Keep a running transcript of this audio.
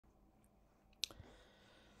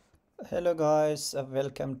Hello guys,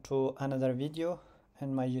 welcome to another video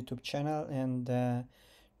in my YouTube channel, and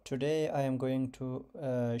today I am going to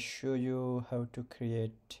show you how to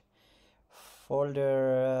create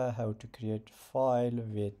folder, how to create file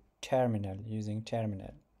with terminal, using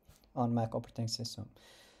terminal on Mac operating system.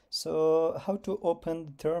 So how to open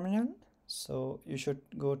the terminal? So you should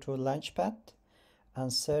go to Launchpad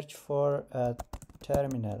and search for a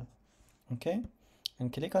terminal, okay,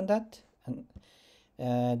 and click on that,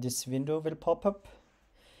 and this window will pop up.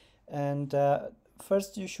 And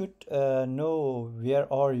first you should know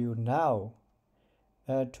where are you now.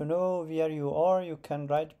 To know where you are, you can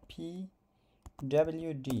write pwd.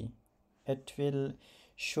 It will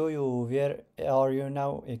show you where are you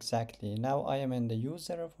now exactly. Now I am in the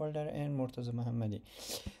user folder in Murtaza Mohammadi.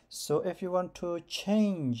 So if you want to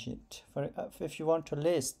change it, if you want to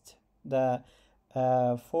list the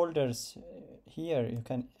folders here, you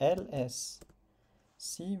can ls.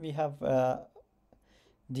 See, we have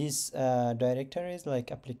these directories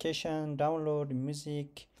like application, download,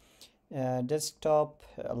 music, desktop,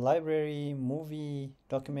 library, movie,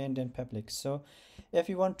 document, and public. So if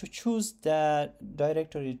you want to choose the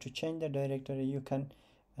directory, to change the directory, you can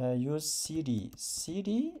use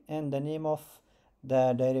cd and the name of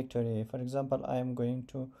the directory. For example, I am going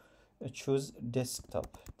to choose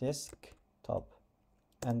desktop,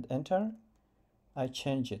 and enter. I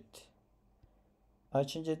change it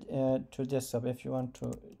to desktop. If you want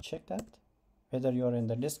to check that whether you're in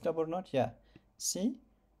the desktop or not, yeah, see,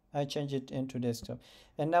 I change it into desktop.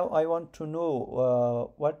 And now I want to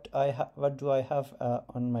know what do I have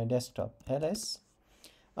on my desktop. ls,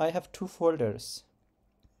 I have two folders,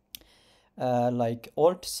 like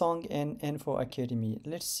old song and info academy.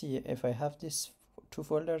 Let's see if I have these two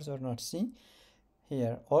folders or not. See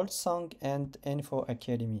here, old song and info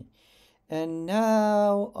academy. And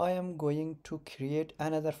now I am going to create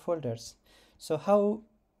another folders. So how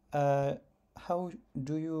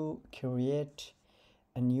do you create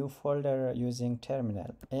a new folder using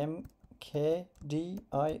terminal? mkdir,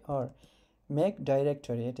 make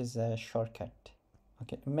directory. It is a shortcut.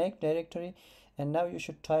 Okay, make directory, and now you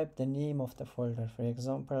should type the name of the folder. For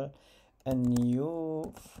example, a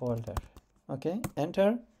new folder. Okay,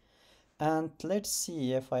 enter, and let's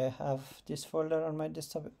see if I have this folder on my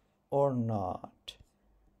desktop or not.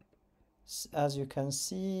 As you can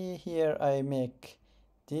see here, I make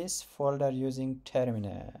this folder using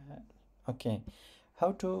terminal. Okay,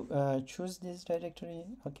 how to choose this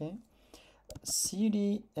directory? Okay,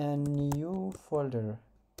 cd a new folder.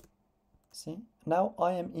 See, now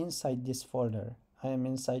I am inside this folder. I am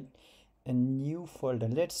inside a new folder.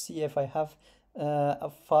 Let's see if I have a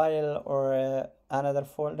file or another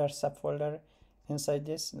folder, subfolder inside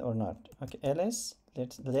this or not. Okay, ls,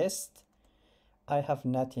 let's list. I have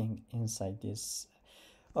nothing inside this.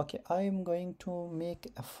 Okay, I am going to make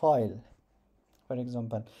a file. For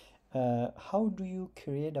example, how do you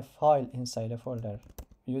create a file inside a folder?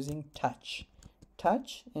 Using touch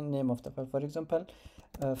in name of the file. For example,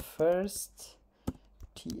 first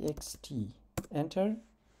txt, enter,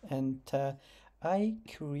 and I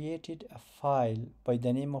created a file by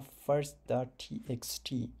the name of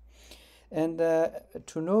first.txt. And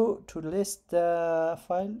to list the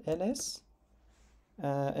file, ls,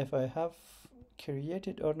 if I have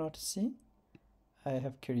created or not. See, I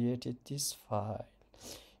have created this file,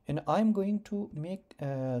 and I'm going to make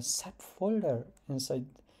a subfolder inside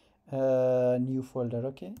a new folder,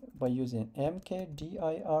 okay, by using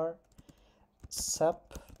mkdir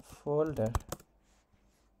subfolder.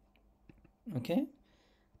 Okay,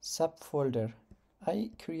 subfolder.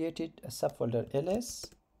 I created a subfolder, ls.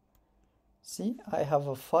 See, I have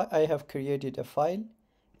a file. I have created a file,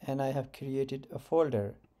 and I have created a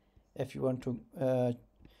folder. If you want to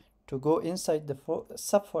go inside the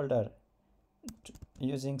subfolder,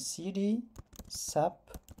 using cd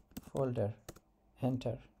subfolder,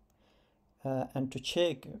 enter, and to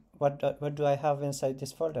check what do I have inside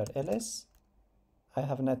this folder, ls, I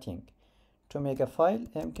have nothing. To make a file,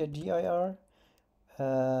 mkdir,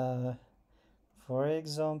 for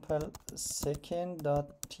example, second.txt,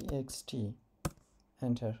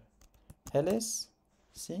 enter, ls.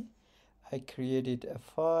 See, I created a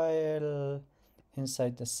file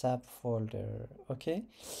inside the subfolder. Okay,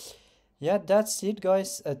 yeah, that's it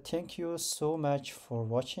guys. Thank you so much for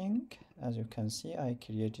watching. As you can see, I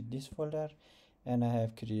created this folder, and I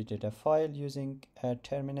have created a file using a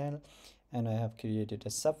terminal, and I have created a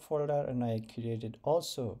subfolder, and I created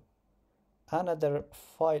also another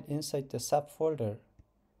file inside the subfolder.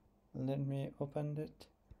 Let me open it.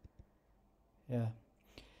 Yeah,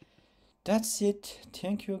 That's it.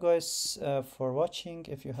 Thank you guys for watching.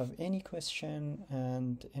 If you have any question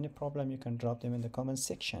and any problem, you can drop them in the comment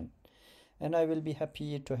section, and I will be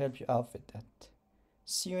happy to help you out with that.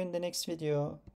 See you in the next video.